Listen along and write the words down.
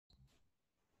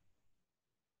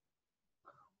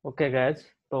Okay guys.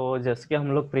 तो जैसे कि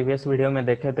हम लोग प्रीवियस वीडियो में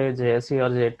देखे थे जेएससी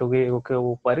और जे2 के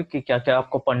ऊपर कि क्या क्या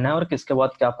आपको पढ़ना है और किसके बाद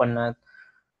क्या पढ़ना है।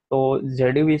 तो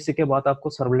जेडीबीसी के बाद आपको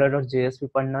सर्वलेट और जेएसपी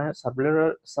पढ़ना है।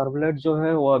 सर्वलेट सर्वलेट जो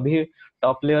है वो अभी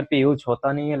टॉप लेयर पे यूज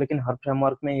होता नहीं है, लेकिन हर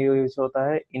फ्रेमवर्क में ये यूज होता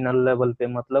है इनर लेवल पे।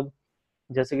 मतलब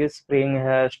जैसे कि स्प्रिंग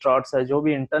है, स्टार्ट्स है, जो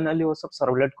भी इंटरनली वो सब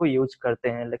सर्वलेट को यूज करते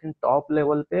हैं, लेकिन टॉप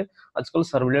लेवल पे आजकल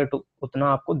सर्वलेट उतना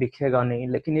आपको दिखेगा नहीं।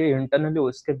 लेकिन ये इंटरनली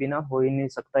उसके बिना हो ही नहीं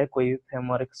सकता है कोई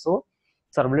फ्रेमवर्क। सो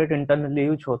सर्वलेट इंटरनली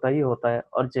यूज होता ही होता है।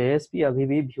 और जेएसपी अभी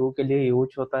भी व्यू के लिए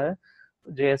यूज होता है।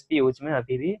 जेएसपी यूज में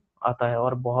अभी भी आता है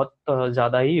और बहुत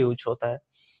ज्यादा ही यूज होता है।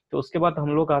 तो उसके बाद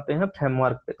हम लोग आते हैं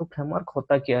फ्रेमवर्क पे। तो फ्रेमवर्क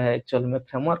होता क्या है एक्चुअल में?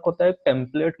 फ्रेमवर्क होता है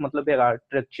टेम्पलेट, मतलब एक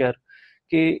आर्किटेक्चर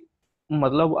कि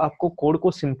मतलब आपको कोड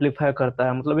को सिंप्लीफाई करता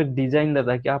है, मतलब एक डिजाइन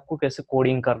देता है कि आपको कैसे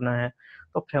कोडिंग करना है।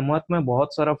 तो फ्रेमवर्क में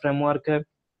बहुत सारा फ्रेमवर्क है,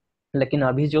 लेकिन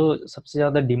अभी जो सबसे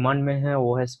ज्यादा डिमांड में है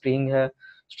वो है स्प्रिंग है,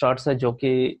 स्टार्ट्स है, जो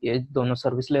कि ये दोनों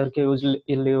सर्विस लेयर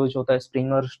के लिए यूज होता है,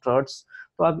 स्प्रिंग और स्टार्ट्स।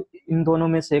 तो आप इन दोनों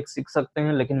में से एक सीख सकते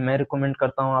हैं, लेकिन मैं रिकमेंड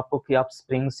करता हूँ आपको कि आप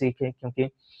स्प्रिंग सीखें, क्योंकि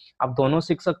आप दोनों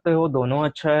सीख सकते हो, दोनों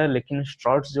अच्छा है। लेकिन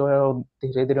स्टार्ट्स जो है वो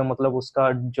धीरे धीरे मतलब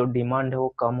उसका जो डिमांड है वो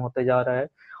कम होते जा रहा है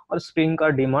और स्प्रिंग का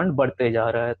डिमांड बढ़ते जा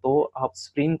रहा है। तो आप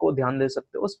स्प्रिंग को ध्यान दे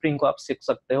सकते हो, स्प्रिंग को आप सीख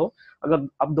सकते हो। अगर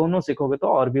आप दोनों सीखोगे तो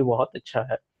और भी बहुत अच्छा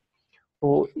है।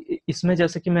 तो इसमें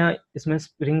जैसे कि मैं इसमें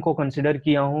स्प्रिंग को कंसिडर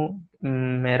किया हूँ।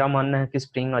 मेरा मानना है कि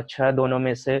स्प्रिंग अच्छा है दोनों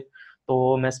में से।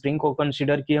 तो मैं स्प्रिंग को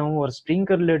कंसिडर किया हूँ। और स्प्रिंग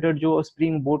के रिलेटेड जो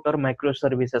स्प्रिंग बूट और माइक्रो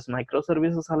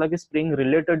सर्विसेज हालांकि स्प्रिंग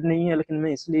रिलेटेड नहीं है, लेकिन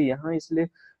मैं इसलिए यहाँ इसलिए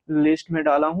लिस्ट में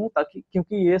डाला हूँ ताकि,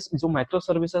 क्योंकि ये जो माइक्रो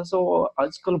सर्विसेज है वो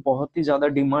आजकल बहुत ही ज्यादा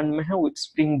डिमांड में है विथ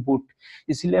स्प्रिंग बूट।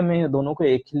 इसीलिए मैं ये दोनों को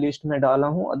एक ही लिस्ट में डाला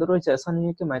हूँ। अदरवाइज ऐसा नहीं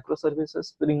है कि माइक्रो सर्विसेज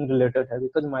स्प्रिंग रिलेटेड है,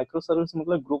 बिकॉज माइक्रो सर्विस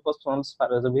मतलब ग्रुप ऑफ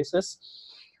सर्विसेज।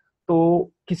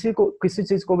 तो किसी को किसी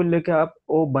चीज को भी लेके आप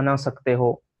वो बना सकते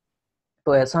हो।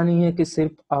 तो ऐसा नहीं है कि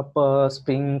सिर्फ आप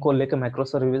स्प्रिंग को लेके माइक्रो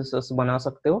सर्विसेज बना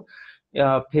सकते हो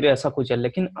या फिर ऐसा कुछ है।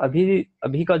 लेकिन अभी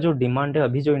अभी का जो डिमांड है,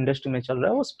 अभी जो इंडस्ट्री में चल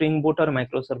रहा है वो स्प्रिंग बूट और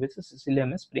माइक्रो सर्विसेज, इसीलिए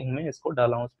मैं स्प्रिंग में इसको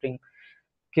डाला हूँ, स्प्रिंग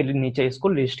के नीचे इसको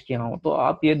लिस्ट किया हूँ। तो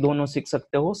आप ये दोनों सीख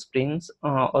सकते हो, स्प्रिंग्स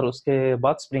और उसके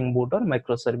बाद स्प्रिंग बूट और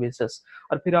माइक्रो सर्विसेज।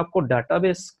 और फिर आपको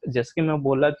डाटाबेस, जैसे कि मैं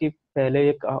बोला कि पहले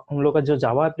एक हम लोग का जो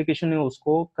जावा एप्लीकेशन है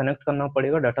उसको कनेक्ट करना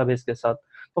पड़ेगा डाटाबेस के साथ।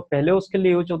 तो पहले उसके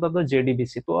लिए यूज होता था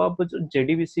जेडीबीसी। तो अब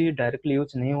जेडीबीसी डायरेक्टली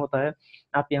यूज नहीं होता है।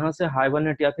 आप यहाँ से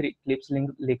हाइबरनेट या फिर इक्लिप्स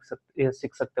लिंक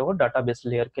सीख सकते हो डाटाबेस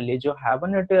लेयर के लिए। जो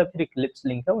हाइबरनेट या फिर इक्लिप्स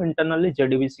लिंक है वो इंटरनली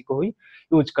जेडीबीसी को ही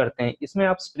यूज करते हैं। इसमें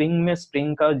आप स्प्रिंग में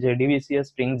स्प्रिंग का जेडीबीसी है,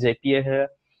 स्प्रिंग जेपीए है,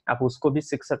 आप उसको भी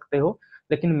सीख सकते हो।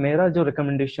 लेकिन मेरा जो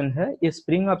रिकमेंडेशन है, ये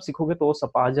स्प्रिंग आप सीखोगे तो वो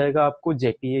सब आ जाएगा आपको,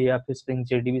 जेपीए या फिर स्प्रिंग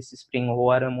जेडीबीसी, स्प्रिंग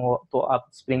ओआरएम हो तो आप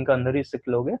स्प्रिंग का अंदर ही सीख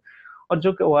लोगे। और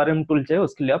जो ओआरएम टूल चाहिए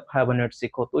उसके लिए आप हाइबरनेट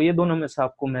सीखो। तो ये दोनों में से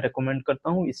आपको मैं रेकमेंड करता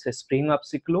हूँ, इससे स्प्रिंग आप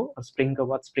सीख लो, और स्प्रिंग के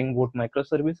बाद स्प्रिंग बूट माइक्रो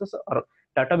सर्विसेज, और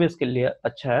डाटाबेस के लिए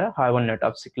अच्छा है हाइबरनेट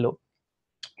आप सीख लो।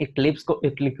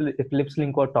 इक्लिप्स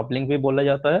लिंक और टॉप लिंक भी बोला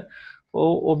जाता है।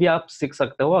 वो भी आप सीख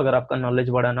सकते हो अगर आपका नॉलेज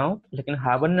बढ़ाना हो, लेकिन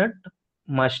हाइबरनेट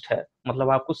मस्ट है, मतलब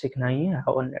आपको सीखना ही है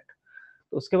हाइबरनेट।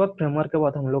 तो उसके बाद फ्रेमवर्क के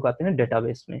बाद हम लोग आते हैं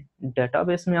डेटाबेस में।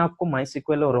 डेटाबेस में आपको माई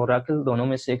सिक्वल और ओराकल दोनों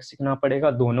में से एक सीखना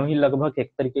पड़ेगा। दोनों ही लगभग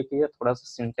एक तरीके की है, थोड़ा सा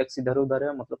सिंटेक्स इधर उधर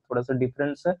है, मतलब थोड़ा सा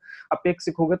डिफरेंस है। आप एक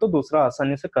सीखोगे तो दूसरा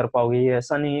आसानी से कर पाओगे। ये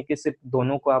ऐसा नहीं है कि सिर्फ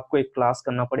दोनों को आपको एक क्लास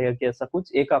करना पड़ेगा कि ऐसा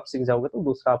कुछ, एक आप सीख जाओगे तो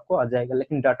दूसरा आपको आ जाएगा।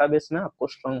 लेकिन डाटाबेस में आपको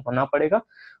स्ट्रांग होना पड़ेगा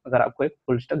अगर आपको एक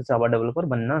फुल स्टैक जावा डेवलपर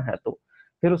बनना है तो।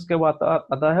 फिर उसके बाद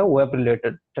आता है वेब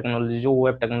रिलेटेड टेक्नोलॉजी, जो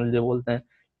वेब टेक्नोलॉजी बोलते हैं।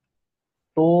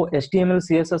 तो H T M L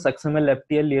C S S x M L F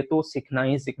T L ये तो सीखना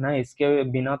ही सीखना है। इसके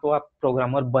बिना तो आप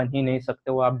प्रोग्रामर बन ही नहीं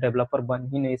सकते हो, आप डेवलपर बन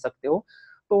ही नहीं सकते हो।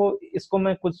 तो इसको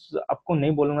मैं कुछ आपको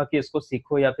नहीं बोलूंगा कि इसको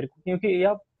सीखो या फिर, क्योंकि ये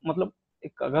आप मतलब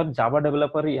एक अगर जावा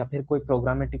डेवलपर या फिर कोई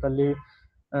प्रोग्रामेटिकली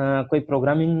कोई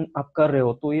प्रोग्रामिंग आप कर रहे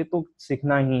हो तो ये तो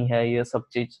सीखना ही है ये सब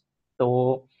चीज।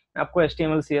 तो आपको H T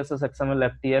M L C S S x M L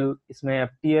F T L, इसमें एफ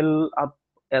टी एल आप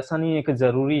ऐसा नहीं है कि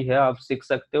जरूरी है, आप सीख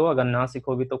सकते हो। अगर ना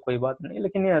सीखो भी तो कोई बात नहीं,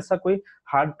 लेकिन ये ऐसा कोई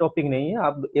हार्ड टॉपिक नहीं है।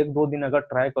 आप एक दो दिन अगर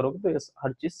ट्राई करोगे तो ये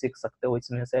हर चीज सीख सकते हो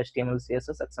इसमें से, H T M L C S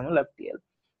S x M L F T L.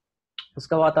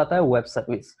 उसका बात आता है web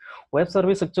service. Web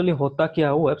service actually होता क्या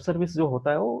है? वेब सर्विस जो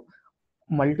होता है वो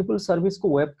मल्टीपल सर्विस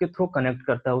को वेब के थ्रू कनेक्ट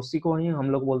करता है, उसी को ही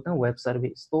हम लोग बोलते हैं वेब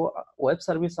सर्विस। तो वेब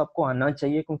सर्विस आपको आना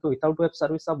चाहिए, क्योंकि विदाउट वेब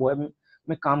सर्विस आप वेब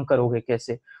में काम करोगे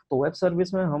कैसे? तो वेब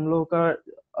सर्विस में हम लोगों का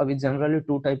अभी जनरली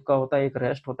टू टाइप का होता है, एक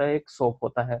रेस्ट होता है, एक सोप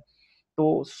होता है।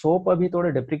 तो सोप अभी थोड़ा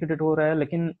डेप्रिकेटेड हो रहा है,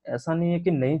 लेकिन ऐसा नहीं है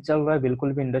कि नहीं चल रहा है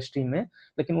बिल्कुल भी इंडस्ट्री में।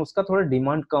 लेकिन उसका थोड़ा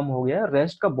डिमांड कम हो गया है,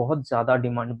 रेस्ट का बहुत ज्यादा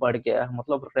डिमांड बढ़ गया है।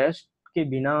 मतलब रेस्ट के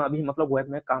बिना अभी मतलब वेब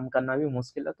में काम करना भी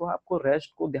मुश्किल है, तो आपको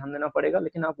रेस्ट को ध्यान देना पड़ेगा।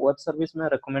 लेकिन आप वेब सर्विस में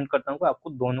रेकमेंड करता हूँ कि आपको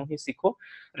दोनों ही सीखो।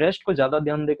 रेस्ट को ज्यादा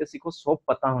ध्यान देकर सीखो, सब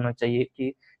पता होना चाहिए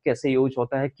कि कैसे यूज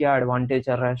होता है, क्या एडवांटेज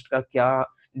है रेस्ट का, क्या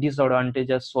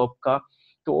डिसएडवांटेज है सोप का।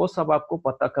 तो वो सब आपको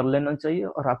पता कर लेना चाहिए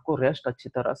और आपको रेस्ट अच्छी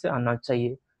तरह से आना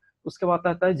चाहिए। उसके बाद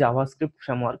आता है जावास्क्रिप्ट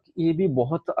फ्रेमवर्क। ये भी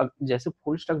बहुत जैसे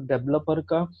फुल स्टैक डेवलपर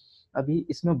का अभी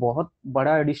इसमें बहुत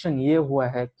बड़ा एडिशन ये हुआ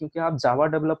है, क्योंकि आप जावा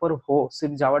डेवलपर हो,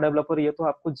 सिर्फ जावा डेवलपर, ये तो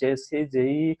आपको जैसे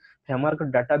जेई फ्रेमवर्क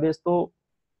डेटाबेस तो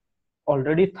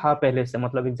ऑलरेडी था पहले से,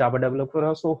 मतलब एक जावा डेवलपर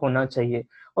है सो होना चाहिए,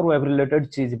 और वेब रिलेटेड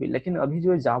चीज भी। लेकिन अभी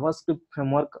जो जावास्क्रिप्ट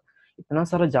फ्रेमवर्क, इतना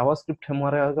सारा जावास्क्रिप्ट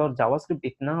फ्रेमवर्क है और जावास्क्रिप्ट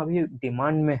इतना अभी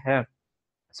डिमांड में है,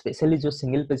 स्पेशली जो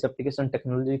सिंगल पेज एप्लीकेशन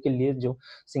टेक्नोलॉजी के लिए जो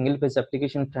सिंगल पेज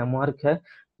एप्लीकेशन फ्रेमवर्क है।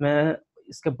 मैं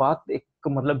इसके बाद एक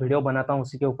मतलब वीडियो बनाता हूँ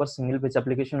उसी के ऊपर, सिंगल पेज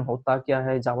एप्लीकेशन होता क्या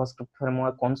है, जावास्क्रिप्ट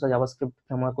फ्रेमवर्क कौन सा जावास्क्रिप्ट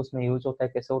फ्रेमवर्क उसमें यूज होता है,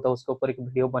 कैसे होता है, उसके ऊपर एक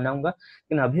वीडियो बनाऊंगा।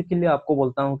 लेकिन अभी के लिए आपको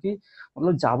बोलता हूँ कि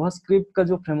मतलब जावास्क्रिप्ट का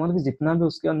जो फ्रेमवर्क जितना भी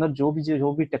उसके अंदर जो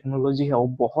भी टेक्नोलॉजी है वो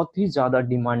बहुत ही ज्यादा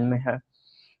डिमांड में है।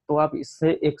 तो आप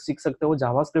इससे एक सीख सकते हो,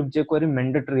 जावास्क्रिप्ट jQuery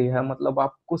मैंडेटरी है, मतलब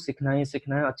आपको सीखना ही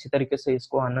सीखना है, अच्छी तरीके से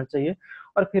इसको आना चाहिए।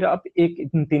 और फिर आप एक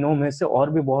इन तीनों में से और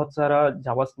भी बहुत सारा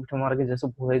जावास्क्रिप्ट हमारे जैसे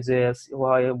Vue.js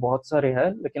हुआ, ये बहुत सारे हैं,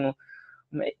 लेकिन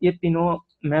मैं ये तीनों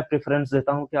मैं प्रेफरेंस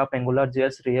देता हूँ कि आप एंगुलर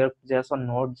जेएस, रिएक्ट जेएस और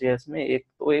नोड जेएस में एक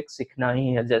तो एक सीखना ही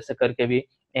है जैसे करके भी।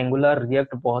 एंगुलर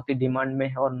रिएक्ट बहुत ही डिमांड में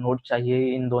है और नोड चाहिए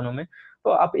ही इन दोनों में। तो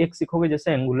आप एक सीखोगे,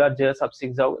 जैसे एंगुलर जेएस आप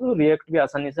सीख जाओगे तो रिएक्ट भी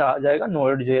आसानी से आ जाएगा,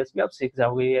 नोड जेएस भी आप सीख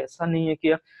जाओगे। ये ऐसा नहीं है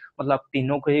कि मतलब आप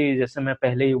तीनों को ही, जैसे मैं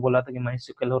पहले ही बोला था कि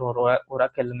माइस्क्ल और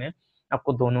ओराकल में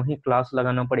आपको दोनों ही क्लास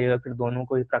लगाना पड़ेगा, फिर दोनों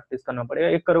को ही प्रैक्टिस करना पड़ेगा।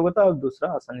 एक करोगे तो आप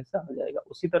दूसरा आसानी से आ जाएगा।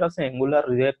 उसी तरह से एंगुलर,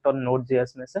 रिएक्ट और नोड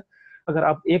जेएस में से अगर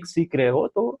आप एक सीख रहे हो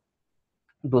तो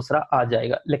दूसरा आ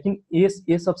जाएगा। लेकिन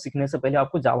ये सब सीखने से पहले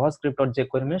आपको जावास्क्रिप्ट और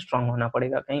jQuery में स्ट्रांग होना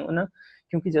पड़ेगा कहीं ना,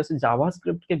 क्योंकि जैसे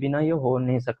जावास्क्रिप्ट के बिना ये हो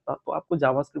नहीं सकता। तो आपको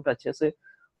जावास्क्रिप्ट अच्छे से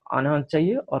आना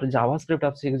चाहिए, और जावास्क्रिप्ट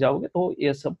आप सीख जाओगे तो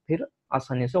ये सब फिर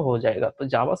आसानी से हो जाएगा। तो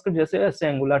जावास्क्रिप्ट जैसे ऐसे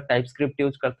एंगुलर टाइपस्क्रिप्ट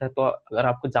यूज करता है, तो अगर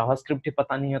आपको जावास्क्रिप्ट ही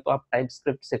पता नहीं है तो आप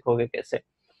टाइपस्क्रिप्ट सीखोगे कैसे।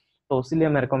 तो इसीलिए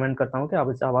मैं रिकमेंड करता हूँ कि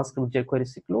आप जावास्क्रिप्ट jQuery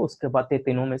सीख लो, उसके बाद ये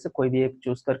तीनों में से कोई भी एक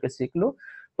चूज करके सीख लो।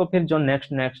 तो फिर जो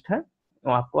नेक्स्ट नेक्स्ट है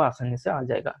वो आपको आसानी से आ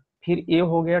जाएगा। फिर ये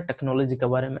हो गया टेक्नोलॉजी के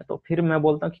बारे में। तो फिर मैं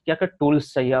बोलता हूँ कि क्या क्या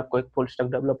टूल्स चाहिए आपको एक फुल स्टैक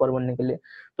डेवलपर बनने के लिए।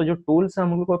 तो जो टूल्स है,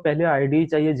 हम लोग को पहले आईडी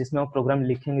चाहिए जिसमें आप प्रोग्राम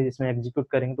लिखेंगे, जिसमें एग्जीक्यूट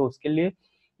करेंगे। तो उसके लिए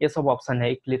ये सब ऑप्शन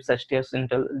है, इक्लिप्स, एचटीएस,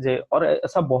 इंटेल और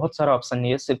ऐसा बहुत सारा ऑप्शन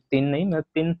है। ये सिर्फ तीन नहीं, मैं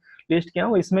तीन लिस्ट किया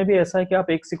हूँ। इसमें भी ऐसा है कि आप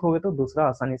एक सीखोगे तो दूसरा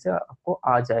आसानी से आपको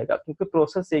आ जाएगा, क्योंकि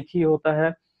प्रोसेस एक ही होता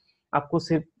है। आपको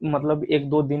सिर्फ मतलब एक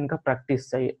दो दिन का प्रैक्टिस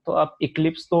चाहिए। तो आप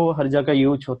इक्लिप्स तो हर जगह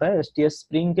यूज होता है, एचटीएस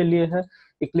स्प्रिंग के लिए है।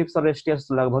 इक्लिप्स और एचटीएस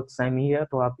लगभग सेम ही है,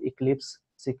 तो आप इक्लिप्स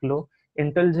सीख लो।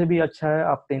 इंटेल से भी अच्छा है,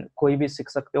 आप कोई भी सीख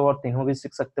सकते हो और तीनों भी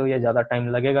सीख सकते हो, ये ज्यादा टाइम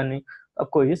लगेगा नहीं, आप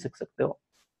कोई भी सीख सकते हो।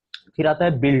 फिर आता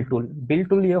है बिल्ड टूल। बिल्ड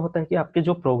टूल ये होता है कि आपके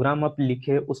जो प्रोग्राम आप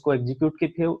लिखे उसको एग्जीक्यूट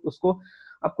किए, उसको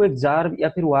आपको एक जार या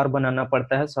फिर वार बनाना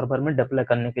पड़ता है सर्वर में डिप्लॉय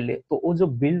करने के लिए। तो वो जो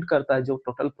बिल्ड करता है, जो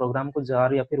टोटल प्रोग्राम को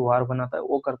जार या फिर वार बनाता है,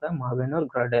 वो करता है मार्वेन और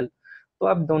ग्राडेल। तो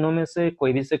आप दोनों में से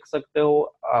कोई भी सीख सकते हो।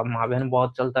 मार्वेन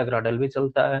बहुत चलता है, ग्राडेल भी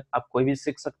चलता है, आप कोई भी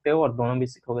सीख सकते हो और दोनों भी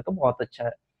सीखोगे तो बहुत अच्छा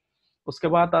है। उसके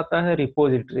बाद आता है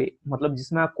रिपोजिटरी, मतलब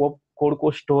जिसमें आप कोड को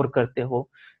स्टोर करते हो,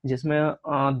 जिसमें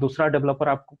दूसरा डेवलपर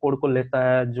आपको कोड को लेता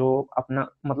है, जो अपना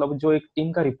मतलब जो एक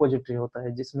टीम का रिपोजिटरी होता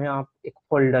है, जिसमें आप एक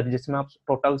फोल्डर जिसमें आप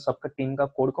टोटल सबका टीम का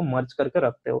कोड को मर्ज करके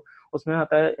रखते हो। उसमें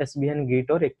आता है एसबीएन,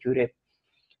 गिट और एक्यूरेट।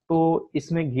 तो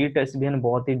इसमें गिट एसबीएन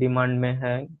बहुत ही डिमांड में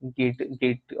है। गिट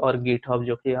गिट और गिट हब,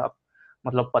 जो कि आप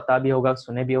मतलब पता भी होगा,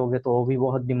 सुने भी होगे, तो वो भी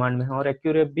बहुत डिमांड में है। और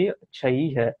एक्यूरेट भी अच्छा ही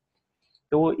है।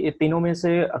 तो ये तीनों में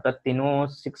से अगर तीनों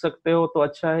सीख सकते हो तो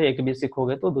अच्छा है, एक भी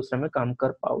सीखोगे तो दूसरे में काम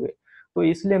कर पाओगे। तो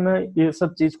इसलिए मैं ये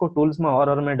सब चीज को टूल्स में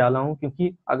और में डाला हूँ, क्योंकि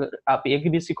अगर आप एक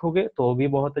भी सीखोगे तो भी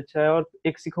बहुत अच्छा है, और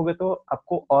एक सीखोगे तो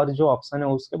आपको और जो ऑप्शन है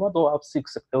उसके बाद वो आप सीख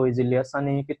सकते हो इजीली। ऐसा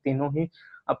नहीं है कि तीनों ही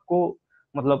आपको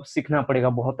मतलब सीखना पड़ेगा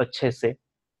बहुत अच्छे से।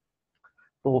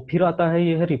 तो फिर आता है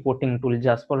ये है रिपोर्टिंग टूल,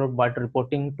 जैस्पर और बाट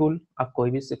रिपोर्टिंग टूल। आप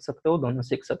कोई भी सीख सकते हो, दोनों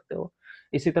सीख सकते हो।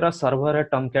 इसी तरह सर्वर है,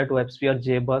 टॉमकैट, वेबस्फीयर,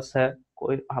 जेबस है,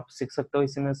 कोई आप सीख सकते हो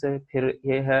इसी में से। फिर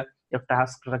ये है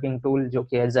टास्क ट्रैकिंग टूल, जो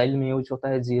कि एजाइल में यूज होता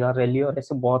है, जीरा, रैली और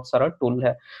ऐसे बहुत सारा टूल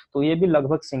है। तो ये भी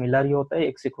लगभग सिमिलर ही होता है,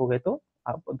 एक सीखोगे तो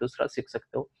आप दूसरा सीख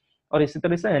सकते हो। और इसी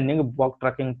तरह से एनिंग बॉक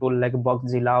ट्रैकिंग टूल लाइक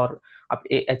बॉक्सजिला, और आप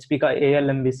एचपी का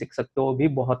एएलएम भी सीख सकते हो, वो भी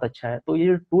बहुत अच्छा है। तो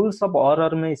ये टूल सब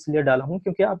और मैं इसलिए डाला हूँ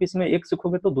क्योंकि आप इसमें एक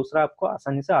सीखोगे तो दूसरा आपको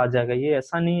आसानी से आ जाएगा। ये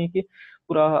ऐसा नहीं है कि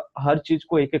पूरा हर चीज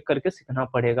को एक एक करके सीखना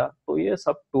पड़ेगा। तो ये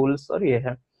सब टूल्स और ये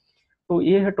है। तो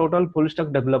ये है टोटल फुल स्टैक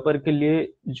डेवलपर के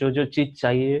लिए जो जो चीज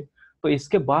चाहिए। तो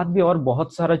इसके बाद भी और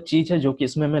बहुत सारा चीज है जो कि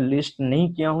इसमें मैं लिस्ट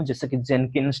नहीं किया हूँ, जैसे कि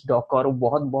जेनकिंस, डॉकर,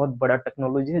 बहुत बहुत बड़ा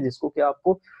टेक्नोलॉजी है जिसको कि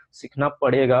आपको सीखना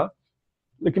पड़ेगा।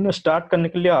 लेकिन स्टार्ट करने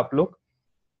के लिए आप लोग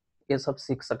ये सब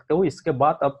सीख सकते हो, इसके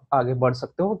बाद आप आगे बढ़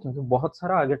सकते हो, क्योंकि बहुत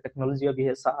सारा आगे टेक्नोलॉजी अभी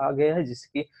ऐसा आ गया है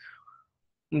जिसकी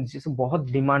जिसे बहुत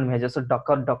डिमांड में है। जैसे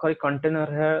डकर डकर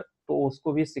कंटेनर है, तो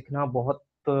उसको भी सीखना बहुत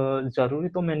जरूरी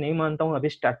तो मैं नहीं मानता हूँ अभी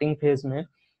स्टार्टिंग फेज में,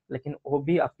 लेकिन वो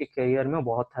भी आपके करियर में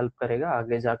बहुत हेल्प करेगा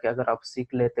आगे जाके अगर आप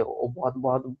सीख लेते हो। वो बहुत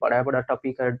बहुत बड़ा बड़ा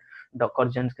टॉपिक है, डॉकर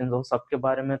जेनकिंस वो सब के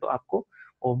बारे में, तो आपको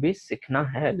वो भी सीखना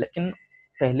है। लेकिन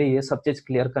पहले ये सब चीज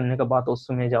क्लियर करने के बाद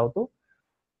उसमें जाओ तो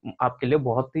आपके लिए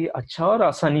बहुत ही अच्छा और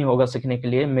आसानी होगा सीखने के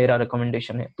लिए, मेरा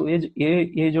रिकमेंडेशन है। तो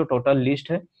ये जो टोटल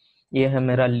लिस्ट है, ये है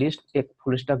मेरा लिस्ट। एक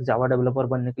फुल स्टैक जावा डेवलपर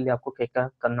बनने के लिए आपको क्या क्या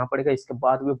करना पड़ेगा, इसके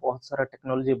बाद भी बहुत सारा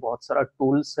टेक्नोलॉजी, बहुत सारा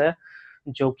टूल्स है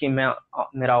जो कि मैं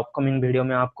मेरा अपकमिंग वीडियो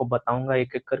में आपको बताऊंगा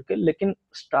एक एक करके। लेकिन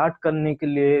स्टार्ट करने के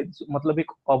लिए मतलब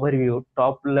एक ओवरव्यू,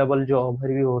 टॉप लेवल जो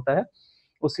ओवरव्यू होता है,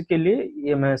 उसी के लिए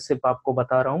ये मैं सिर्फ आपको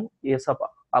बता रहा हूँ। ये सब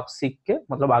आप सीख के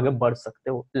मतलब आगे बढ़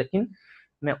सकते हो। लेकिन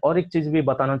मैं और एक चीज भी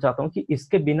बताना चाहता हूँ कि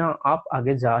इसके बिना आप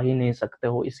आगे जा ही नहीं सकते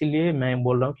हो, इसीलिए मैं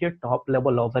बोल रहा हूँ कि टॉप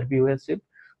लेवल ओवरव्यू है सिर्फ।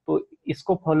 तो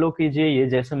इसको फॉलो कीजिए, ये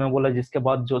जैसे मैं बोला, जिसके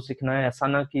बाद जो सीखना है ऐसा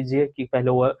ना कीजिए कि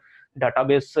पहले वो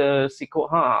डाटाबेस सीखो।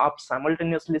 हाँ, आप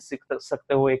साइमल्टेनियसली सीख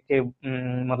सकते हो एक के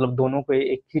मतलब दोनों को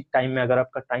एक ही टाइम में अगर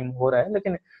आपका टाइम हो रहा है।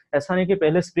 लेकिन ऐसा नहीं कि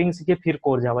पहले स्प्रिंग सीखे फिर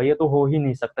कोर जावा, ये तो हो ही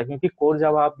नहीं सकता, क्योंकि कोर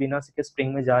जावा आप बिना सीखे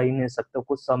स्प्रिंग में जा ही नहीं सकते,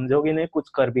 कुछ समझोगे नहीं, कुछ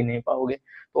कर भी नहीं पाओगे,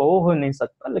 तो वो हो नहीं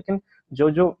सकता। लेकिन जो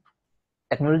जो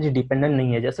टेक्नोलॉजी डिपेंडेंट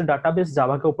नहीं है, जैसे डाटाबेस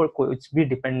जावा के ऊपर कुछ भी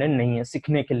डिपेंडेंट नहीं है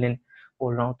सीखने के लिए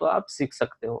बोल रहा हूँ, तो आप सीख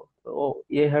सकते हो। तो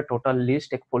ये है टोटल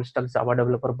लिस्ट एक फुल स्टैक जावा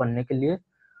डेवलपर बनने के लिए।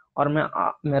 और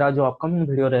मेरा जो अपकमिंग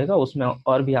वीडियो रहेगा उसमें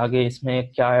और भी आगे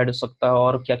इसमें क्या ऐड हो सकता है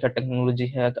और क्या क्या टेक्नोलॉजी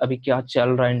है, अभी क्या चल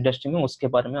रहा है इंडस्ट्री में, उसके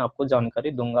बारे में आपको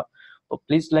जानकारी दूंगा। तो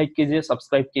प्लीज लाइक कीजिए,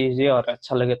 सब्सक्राइब कीजिए, और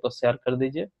अच्छा लगे तो शेयर कर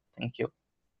दीजिए। Thank you.